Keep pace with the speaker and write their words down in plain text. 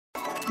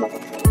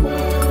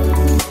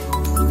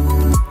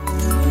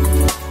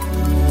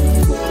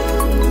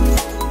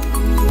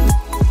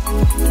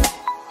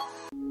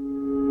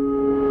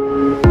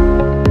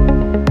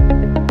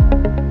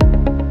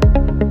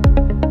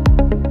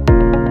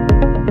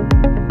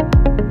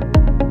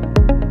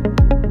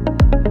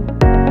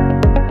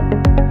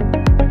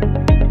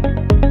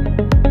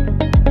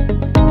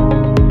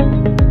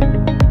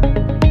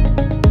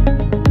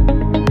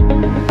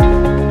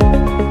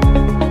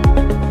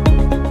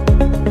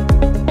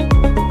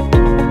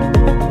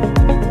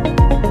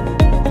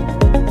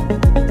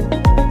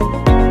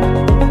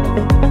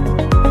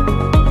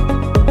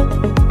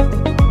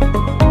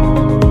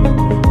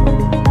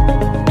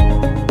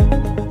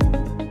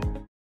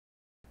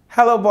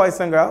Hello boys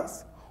and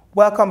girls,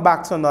 welcome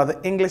back to another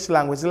English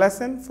language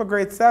lesson for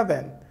grade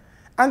 7.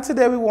 And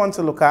today we want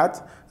to look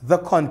at the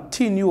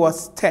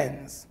continuous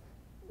tense.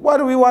 What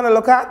do we want to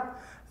look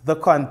at? The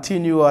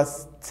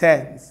continuous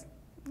tense.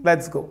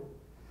 Let's go.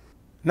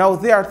 Now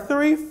there are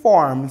three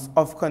forms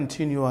of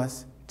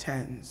continuous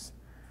tense: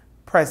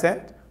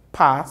 present,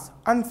 past,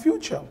 and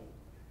future.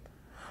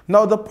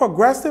 Now the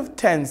progressive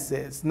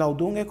tenses, now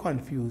don't get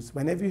confused.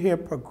 Whenever you hear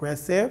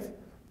progressive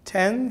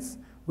tense,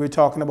 we're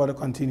talking about a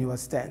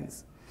continuous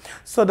tense.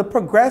 So the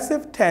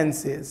progressive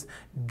tenses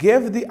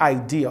give the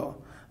idea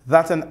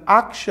that an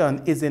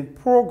action is in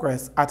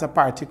progress at a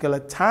particular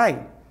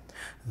time.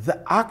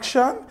 The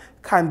action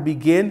can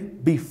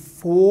begin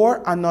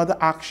before another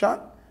action,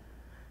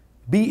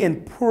 be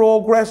in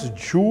progress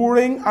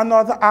during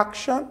another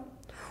action,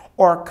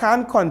 or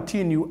can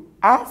continue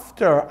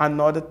after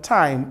another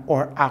time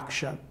or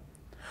action.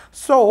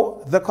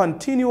 So the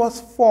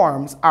continuous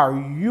forms are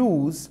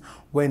used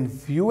when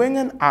viewing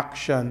an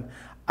action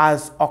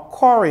as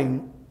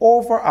occurring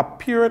over a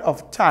period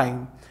of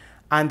time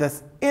and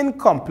as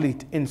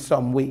incomplete in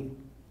some way.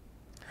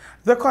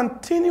 The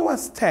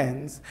continuous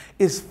tense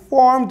is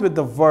formed with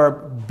the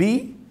verb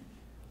be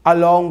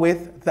along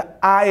with the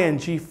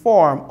ing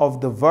form of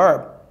the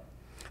verb.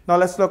 Now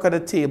let's look at the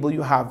table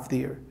you have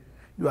there.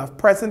 You have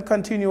present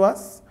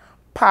continuous,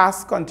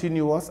 past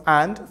continuous,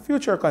 and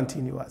future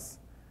continuous.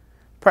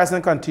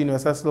 Present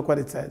continuous, let's look what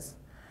it says.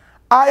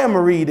 I am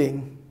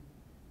reading.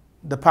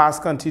 The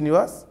past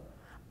continuous.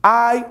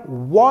 I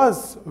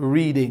was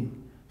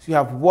reading. So you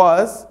have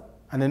was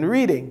and then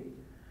reading.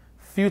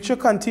 Future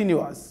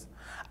continuous.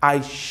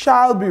 I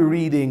shall be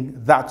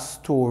reading that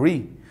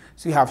story.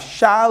 So you have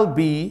shall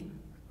be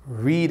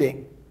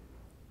reading.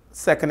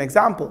 Second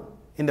example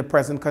in the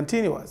present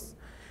continuous.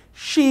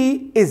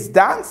 She is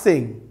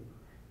dancing.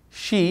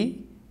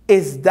 She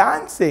is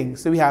dancing.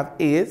 So we have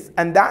is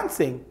and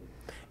dancing.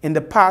 In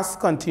the past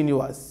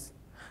continuous.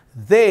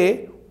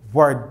 They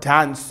were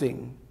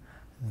dancing.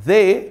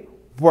 They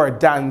were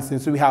dancing.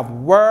 So we have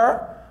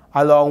were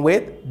along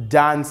with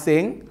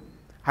dancing.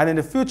 And in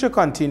the future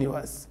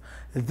continuous,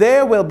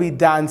 they will be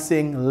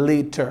dancing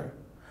later.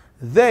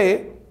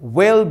 They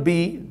will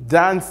be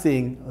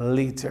dancing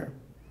later.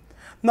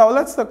 Now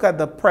let's look at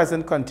the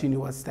present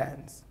continuous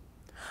tense.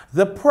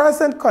 The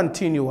present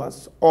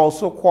continuous,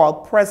 also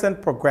called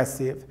present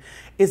progressive,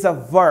 is a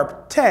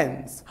verb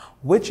tense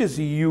which is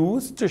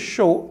used to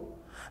show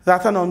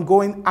that an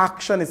ongoing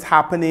action is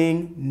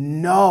happening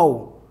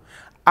now,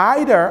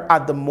 either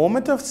at the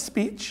moment of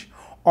speech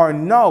or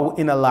now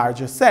in a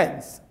larger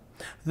sense.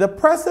 The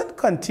present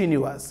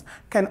continuous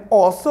can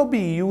also be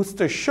used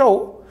to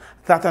show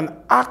that an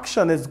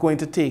action is going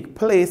to take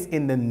place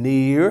in the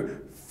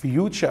near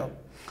future.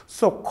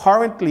 So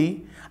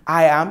currently,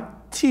 I am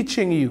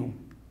teaching you.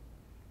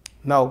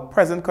 Now,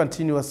 present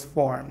continuous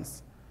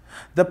forms.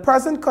 The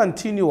present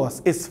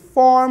continuous is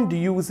formed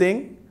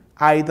using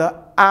either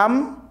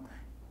am,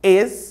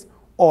 is,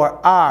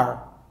 or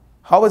are.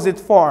 How is it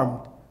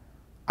formed?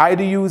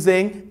 Either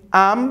using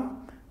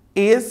am,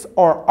 is,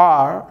 or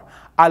are,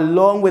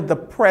 along with the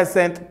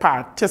present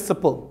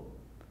participle.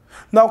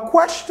 Now,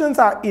 questions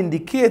are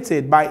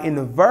indicated by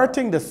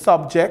inverting the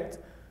subject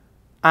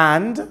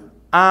and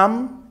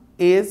am,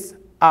 is,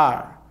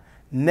 are.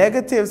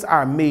 Negatives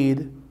are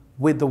made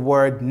with the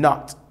word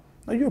not.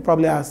 Now, you're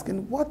probably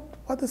asking, what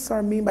does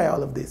sir mean by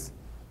all of this?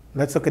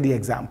 Let's look at the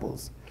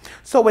examples.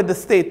 So with the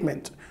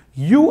statement,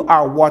 you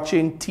are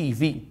watching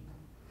TV.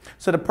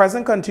 So the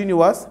present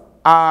continuous,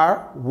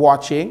 are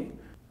watching.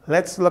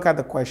 Let's look at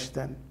the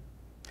question.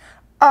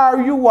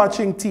 Are you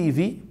watching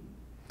TV?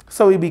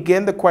 So we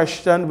begin the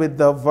question with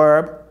the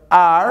verb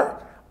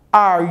are.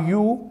 Are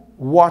you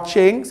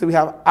watching? So we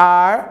have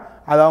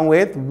are along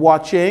with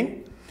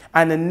watching.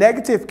 And in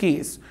negative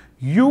case,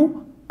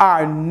 you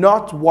are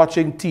not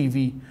watching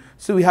TV.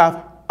 So we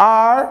have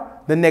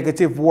are, the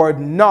negative word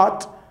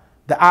not,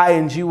 the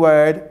ing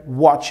word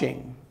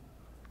watching.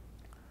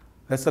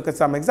 Let's look at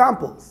some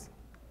examples.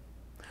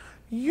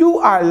 You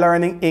are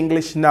learning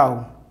English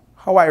now.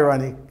 How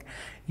ironic.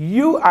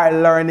 You are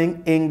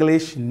learning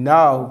English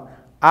now.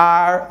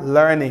 Are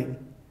learning.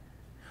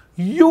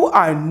 You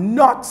are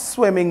not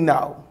swimming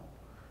now.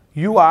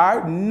 You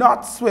are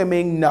not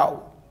swimming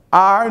now.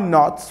 Are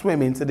not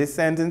swimming. So this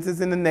sentence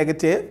is in the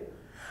negative.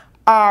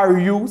 Are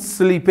you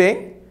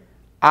sleeping?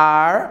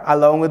 are,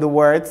 along with the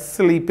word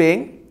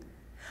sleeping.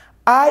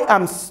 I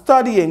am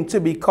studying to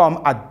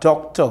become a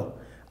doctor.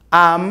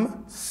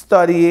 Am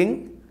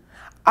studying.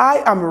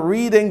 I am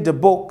reading the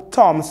book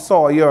Tom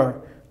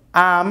Sawyer.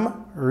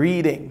 Am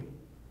reading.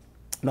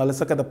 Now let's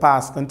look at the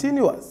past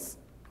continuous.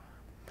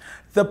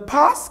 The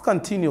past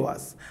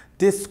continuous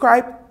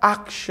describe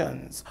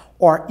actions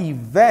or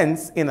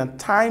events in a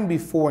time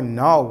before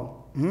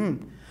now.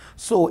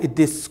 So it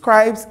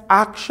describes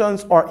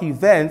actions or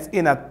events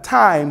in a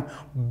time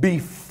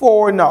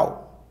before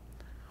now,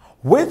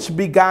 which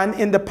began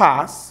in the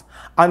past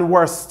and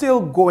were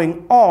still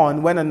going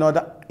on when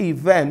another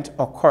event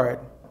occurred.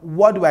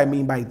 What do I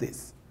mean by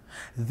this?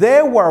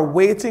 They were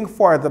waiting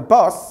for the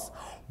bus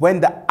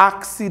when the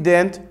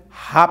accident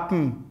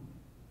happened.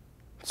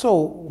 So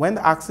when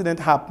the accident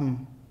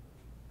happened,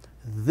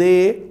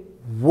 they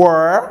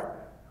were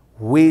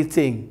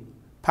waiting.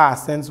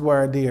 Past tense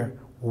word there.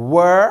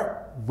 Were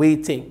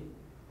waiting.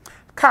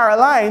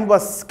 Caroline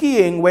was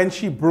skiing when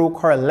she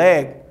broke her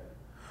leg.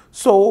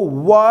 So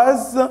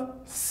was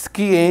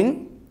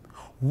skiing.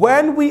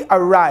 When we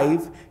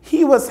arrived,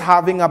 he was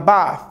having a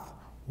bath.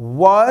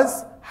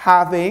 Was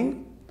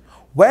having.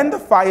 When the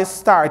fire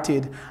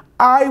started,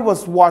 I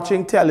was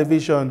watching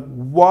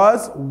television.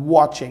 Was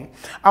watching.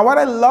 And what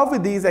I love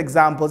with these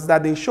examples is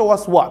that they show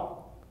us what?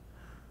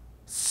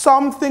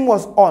 Something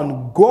was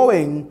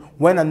ongoing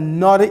when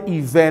another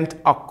event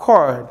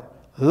occurred.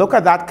 Look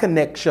at that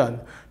connection.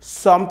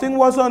 Something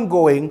was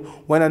ongoing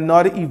when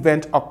another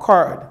event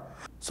occurred.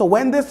 So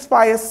when this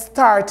fire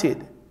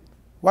started,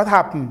 what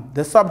happened?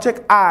 The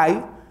subject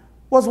I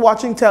was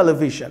watching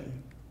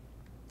television.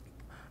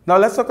 Now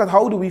let's look at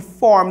how do we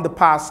form the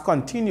past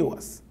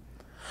continuous.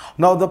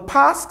 Now the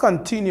past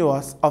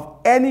continuous of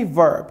any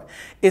verb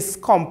is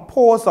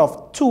composed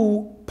of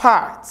two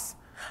parts.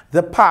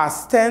 The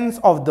past tense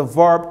of the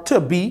verb to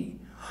be.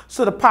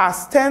 So the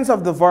past tense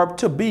of the verb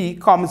to be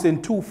comes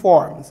in two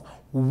forms.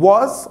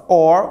 Was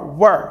or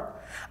were.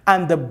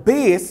 And the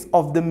base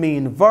of the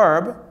main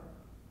verb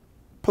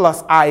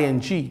plus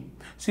ing.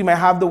 So you might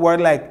have the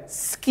word like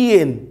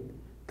skiing.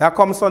 That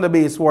comes from the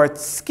base word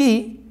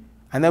ski.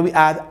 And then we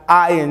add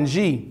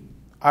ing.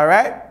 All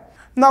right?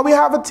 Now we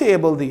have a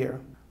table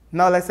there.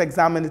 Now let's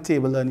examine the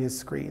table on your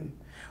screen.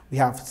 We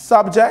have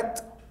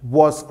subject,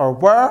 was or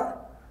were,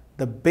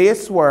 the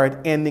base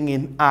word ending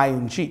in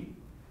ing.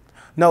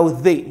 Now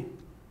they.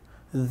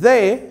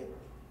 They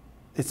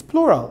is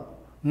plural.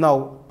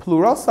 Now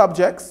plural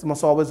subjects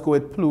must always go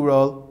with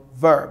plural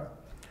verb.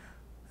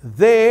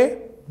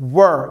 They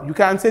were. You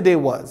can't say they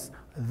was.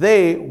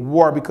 They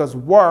were because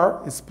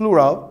were is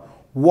plural.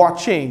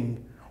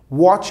 Watching.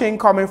 Watching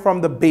coming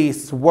from the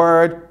base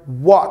word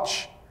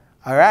watch.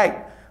 All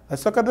right.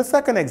 Let's look at the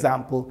second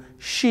example.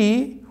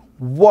 She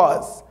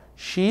was.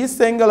 She is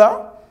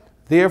singular.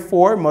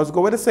 Therefore, must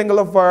go with a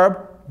singular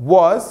verb,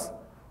 was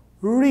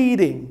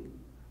reading.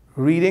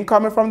 Reading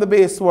coming from the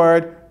base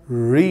word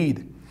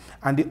read.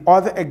 And the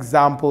other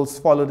examples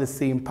follow the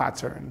same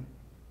pattern.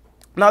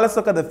 Now let's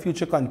look at the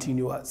future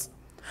continuous.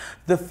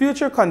 The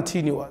future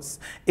continuous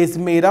is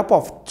made up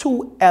of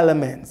two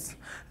elements.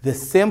 The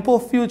simple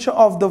future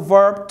of the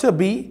verb to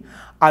be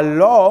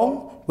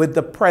along with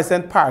the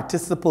present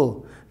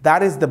participle.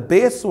 That is the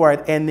base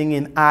word ending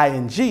in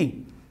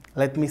ing.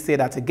 Let me say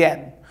that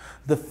again.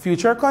 The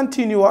future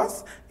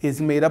continuous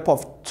is made up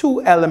of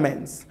two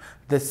elements.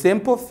 The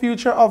simple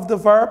future of the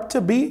verb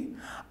to be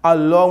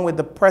along with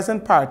the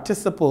present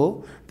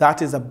participle,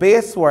 that is a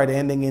base word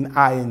ending in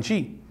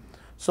ing.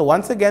 So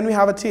once again, we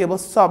have a table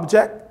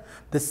subject,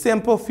 the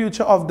simple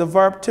future of the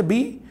verb to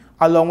be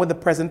along with the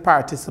present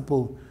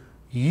participle.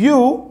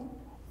 You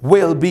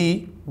will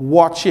be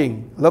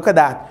watching. Look at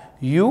that.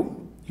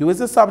 You is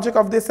the subject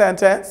of this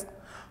sentence.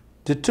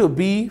 The to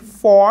be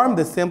form,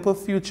 the simple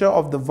future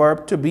of the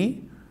verb to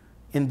be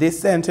in this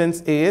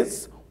sentence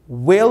is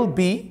will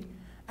be,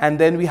 and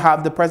then we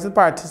have the present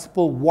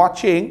participle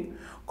watching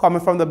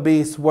coming from the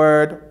base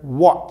word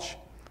watch.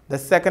 The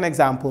second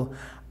example,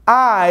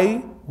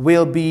 I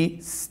will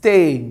be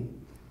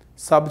staying.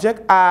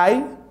 Subject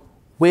I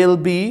will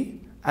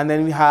be, and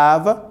then we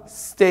have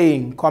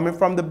staying coming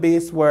from the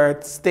base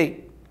word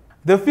stay.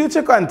 The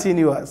future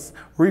continuous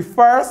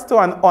refers to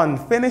an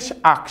unfinished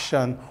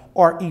action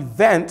or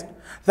event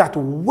that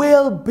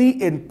will be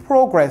in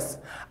progress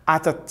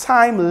at a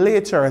time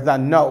later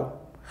than now.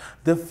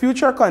 The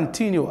future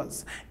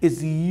continuous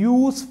is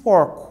used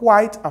for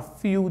quite a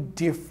few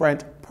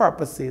different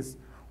purposes.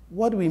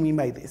 What do we mean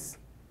by this?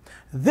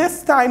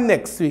 This time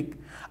next week,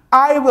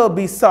 I will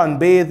be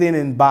sunbathing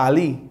in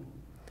Bali.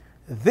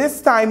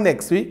 This time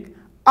next week,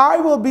 I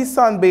will be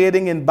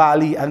sunbathing in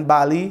Bali, and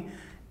Bali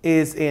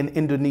is in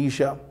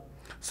Indonesia.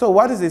 So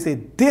what does it say?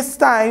 This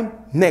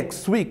time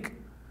next week,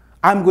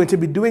 I'm going to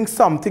be doing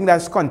something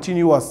that's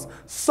continuous,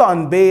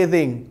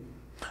 sunbathing.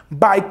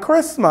 By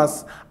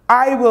Christmas,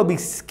 I will be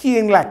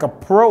skiing like a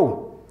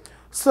pro.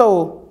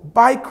 So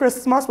by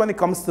Christmas, when it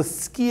comes to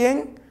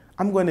skiing,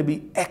 I'm going to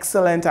be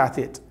excellent at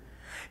it.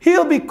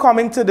 He'll be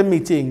coming to the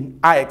meeting,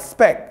 I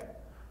expect.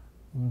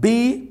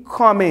 Be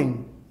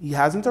coming. He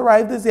hasn't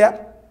arrived as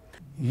yet.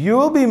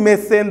 You'll be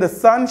missing the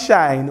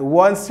sunshine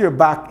once you're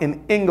back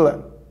in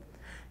England.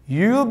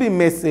 You'll be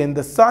missing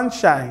the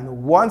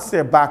sunshine once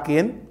you're back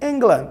in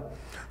England.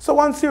 So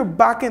once you're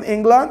back in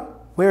England,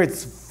 where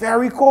it's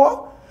very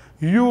cold,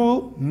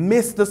 you'll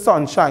miss the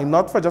sunshine,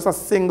 not for just a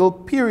single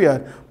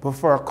period, but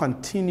for a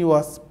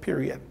continuous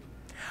period.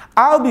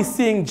 I'll be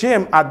seeing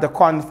Jim at the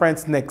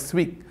conference next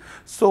week.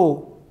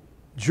 So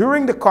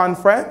during the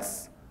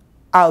conference,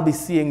 I'll be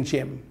seeing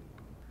Jim.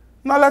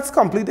 Now let's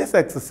complete this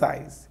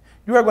exercise.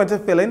 You are going to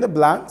fill in the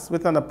blanks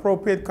with an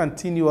appropriate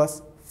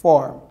continuous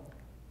form.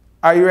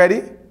 Are you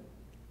ready?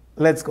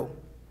 Let's go.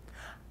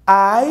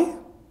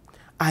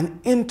 An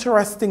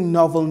interesting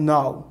novel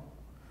now.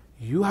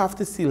 You have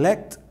to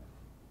select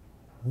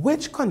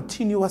which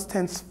continuous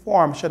tense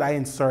form should I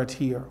insert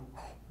here?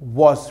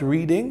 Was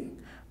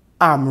reading,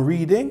 am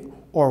reading,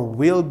 or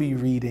will be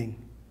reading?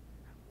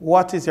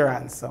 What is your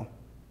answer?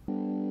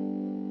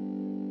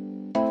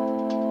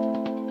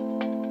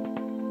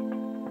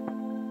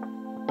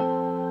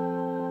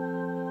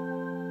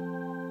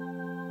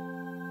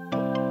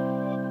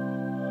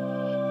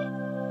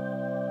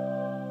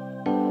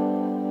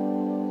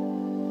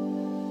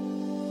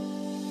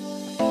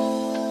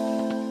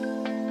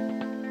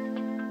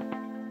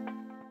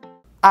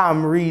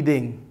 I'm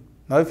reading.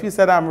 Now, if you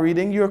said I'm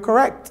reading, you're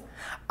correct.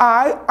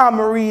 I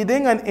am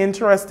reading an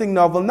interesting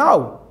novel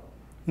now.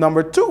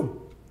 Number 2,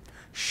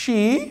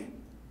 she,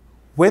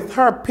 with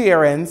her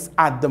parents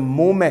at the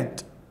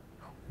moment,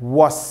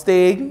 was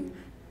staying,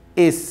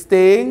 is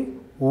staying,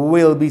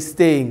 will be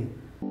staying.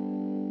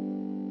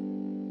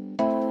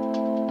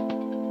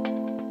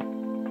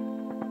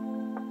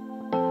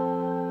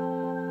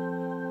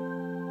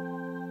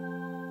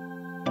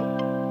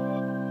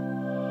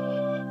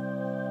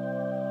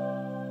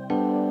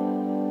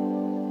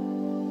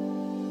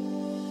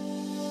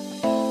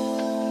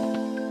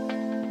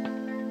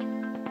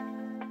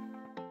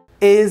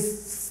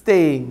 Is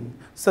staying.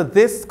 So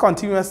this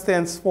continuous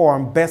tense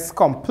form best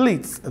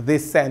completes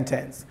this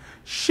sentence.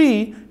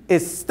 She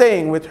is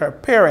staying with her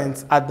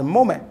parents at the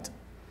moment.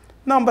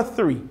 Number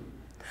 3,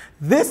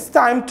 this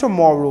time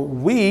tomorrow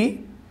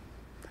we,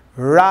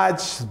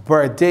 Raj's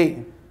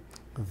birthday.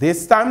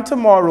 This time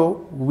tomorrow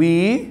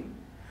we,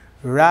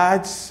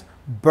 Raj's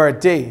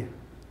birthday.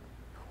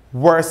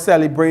 We're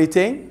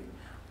celebrating,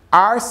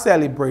 are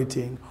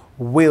celebrating,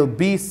 will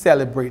be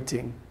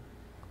celebrating.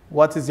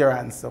 What is your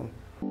answer?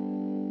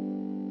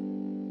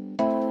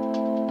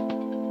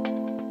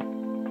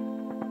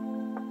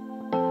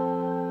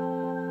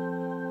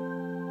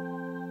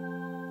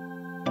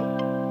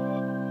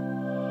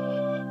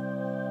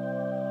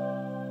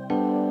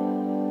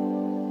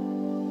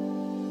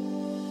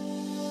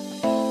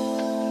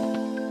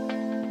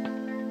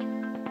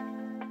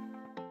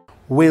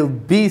 Will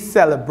be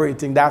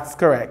celebrating, that's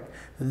correct.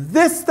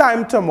 This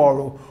time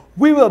tomorrow,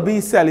 we will be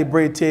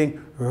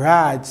celebrating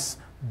Raj's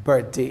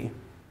birthday.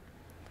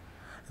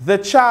 The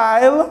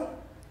child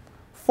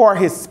for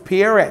his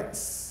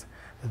parents.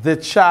 The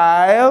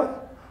child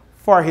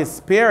for his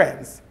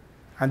parents.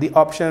 And the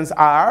options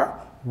are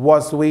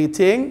was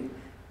waiting,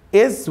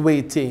 is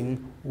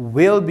waiting,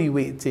 will be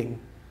waiting.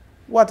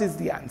 What is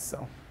the answer?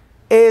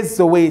 Is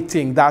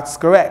waiting, that's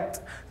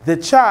correct. The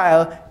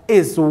child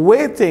is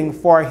waiting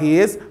for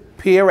his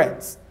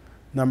parents.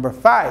 Number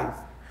 5,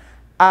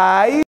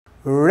 I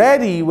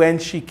ready when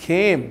she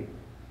came.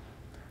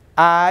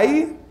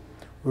 I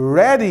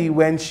ready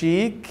when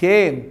she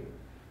came.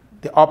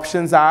 The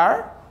options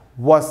are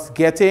was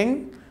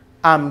getting,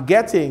 am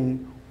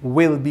getting,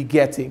 will be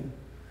getting.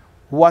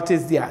 What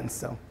is the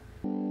answer?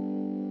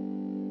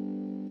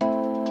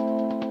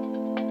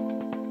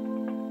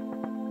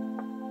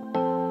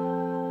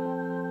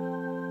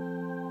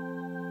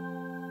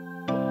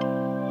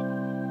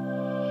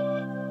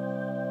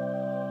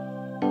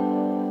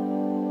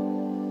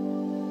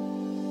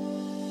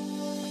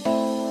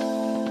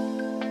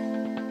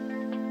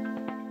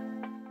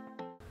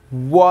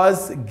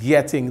 Was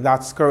getting,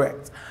 that's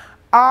correct.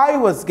 I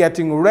was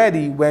getting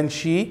ready when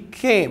she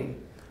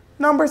came.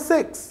 Number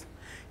 6,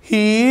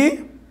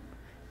 he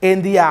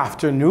in the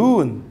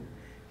afternoon.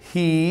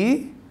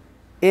 He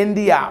in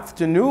the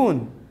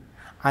afternoon.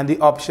 And the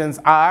options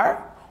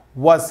are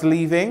was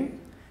leaving,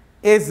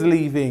 is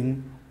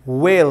leaving,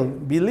 will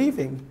be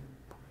leaving.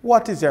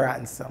 What is your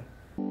answer?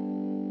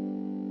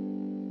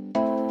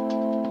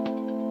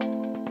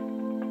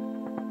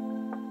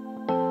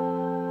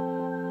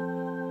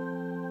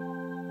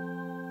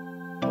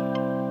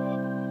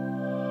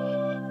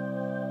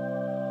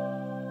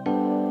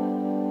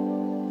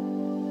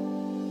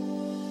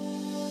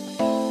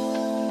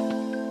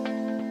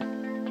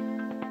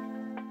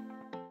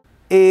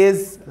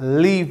 Is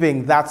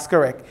leaving, that's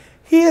correct.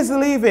 He is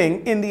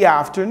leaving in the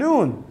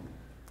afternoon.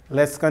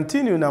 Let's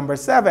continue. Number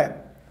 7.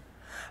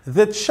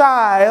 The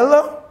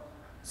child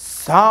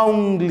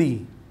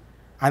soundly.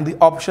 And the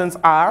options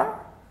are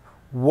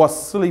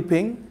was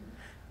sleeping,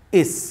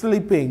 is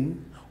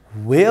sleeping,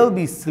 will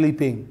be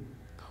sleeping.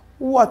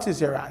 What is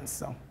your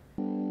answer?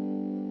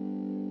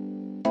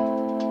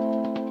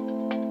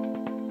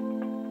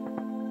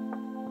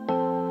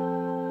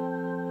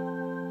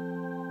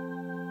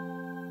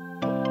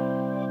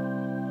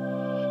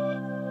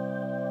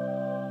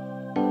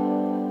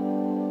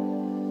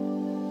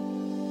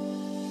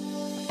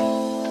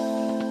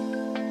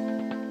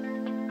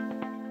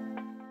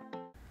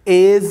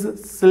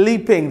 is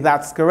sleeping.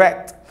 That's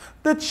correct.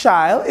 The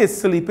child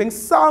is sleeping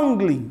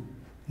soundly.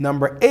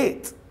 Number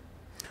 8.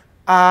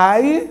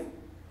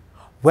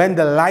 When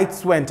the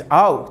lights went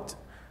out.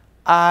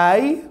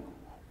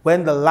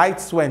 When the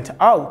lights went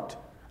out.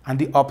 And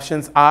the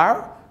options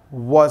are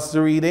was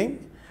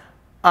reading,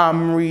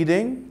 am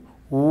reading,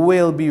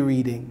 will be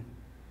reading.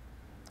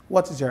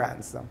 What is your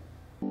answer?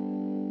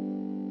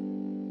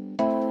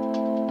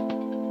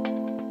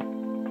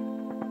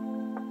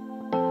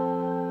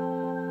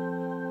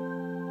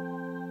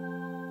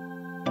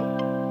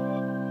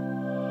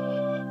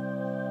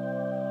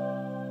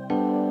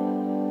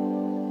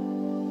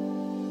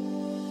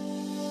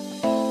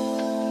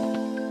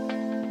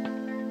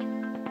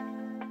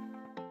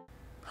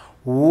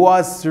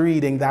 Was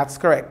reading, that's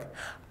correct.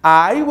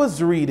 I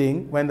was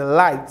reading when the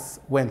lights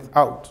went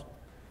out.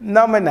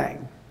 Number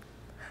 9.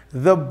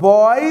 The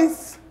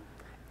boys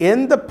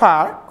in the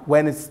park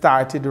when it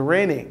started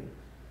raining.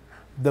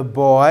 The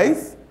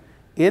boys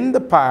in the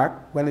park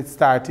when it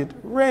started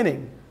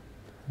raining.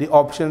 The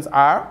options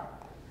are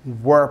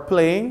were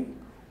playing,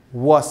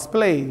 was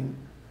playing,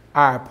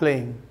 are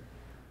playing.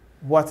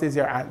 What is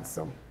your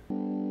answer?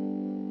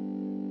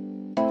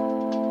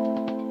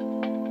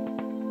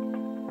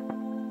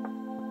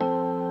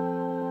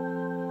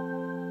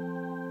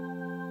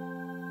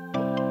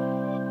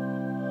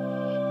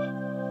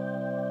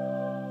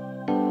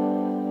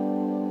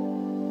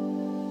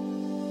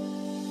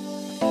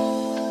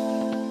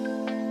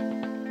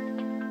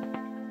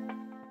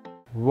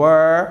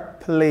 Were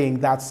playing,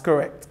 that's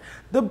correct.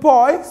 The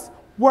boys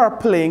were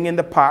playing in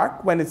the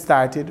park when it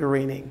started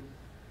raining.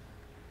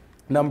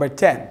 Number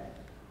 10.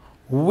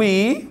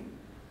 We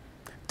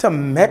to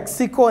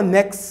Mexico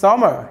next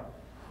summer.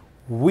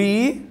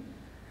 We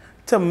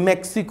to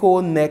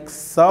Mexico next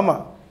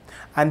summer.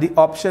 And the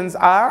options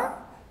are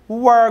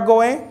were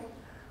going,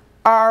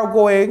 are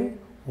going,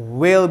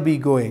 will be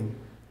going.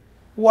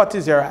 What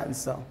is your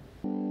answer?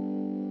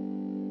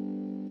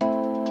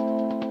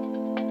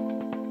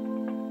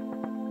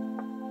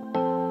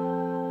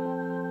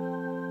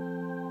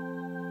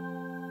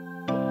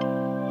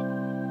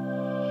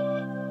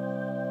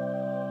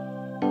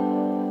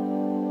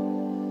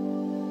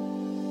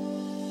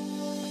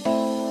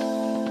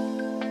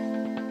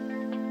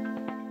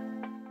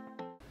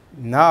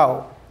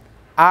 Now,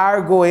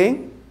 are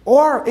going,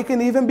 or it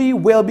can even be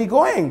will be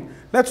going.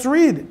 Let's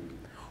read.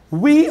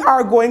 We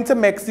are going to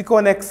Mexico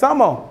next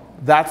summer.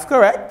 That's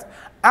correct.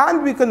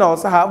 And we can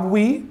also have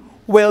we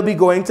will be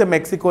going to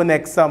Mexico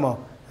next summer.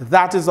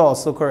 That is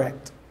also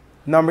correct.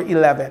 Number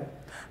 11.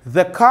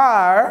 The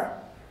car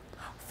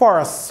for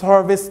a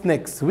service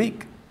next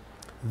week.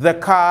 The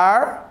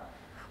car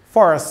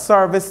for a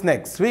service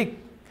next week.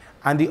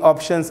 And the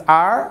options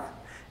are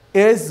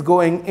is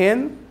going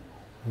in,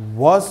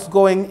 was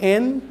going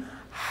in,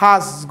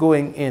 has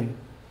going in.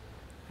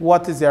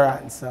 What is your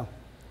answer?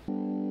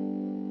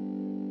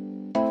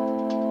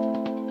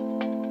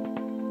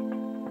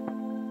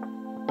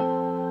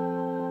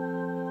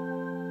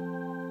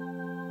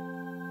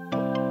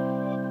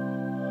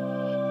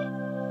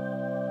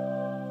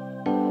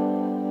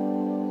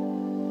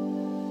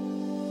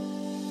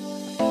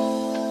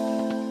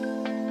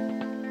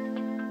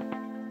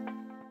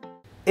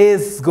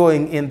 Is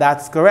going in,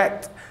 that's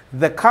correct.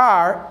 The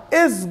car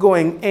is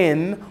going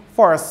in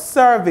for a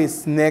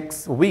service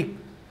next week.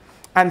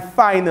 And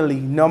finally,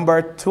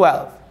 number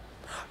 12.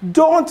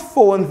 Don't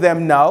phone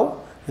them now.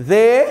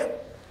 They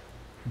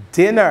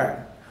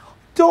dinner.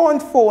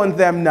 Don't phone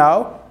them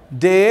now.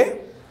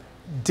 They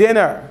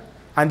dinner.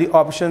 And the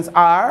options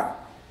are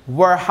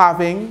were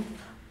having,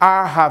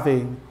 are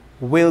having,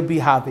 will be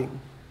having.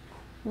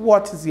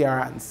 What is your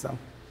answer?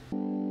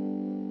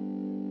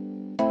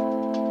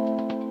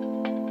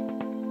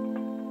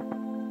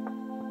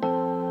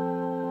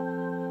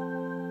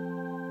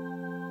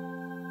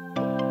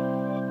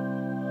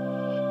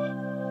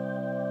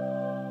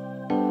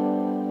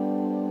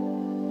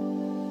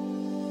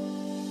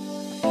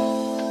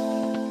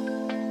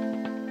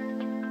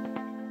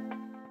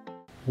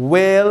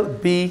 Will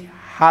be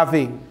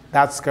having.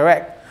 That's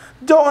correct.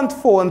 Don't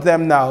phone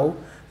them now.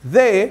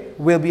 They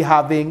will be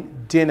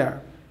having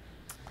dinner.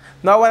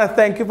 Now I want to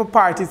thank you for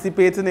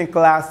participating in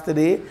class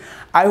today.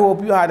 I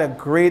hope you had a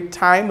great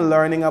time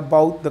learning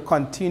about the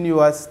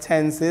continuous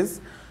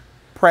tenses,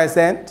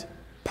 present,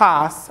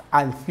 past,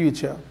 and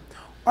future.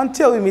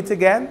 Until we meet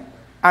again,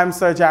 I'm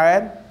Sir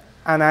Jared,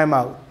 and I'm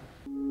out.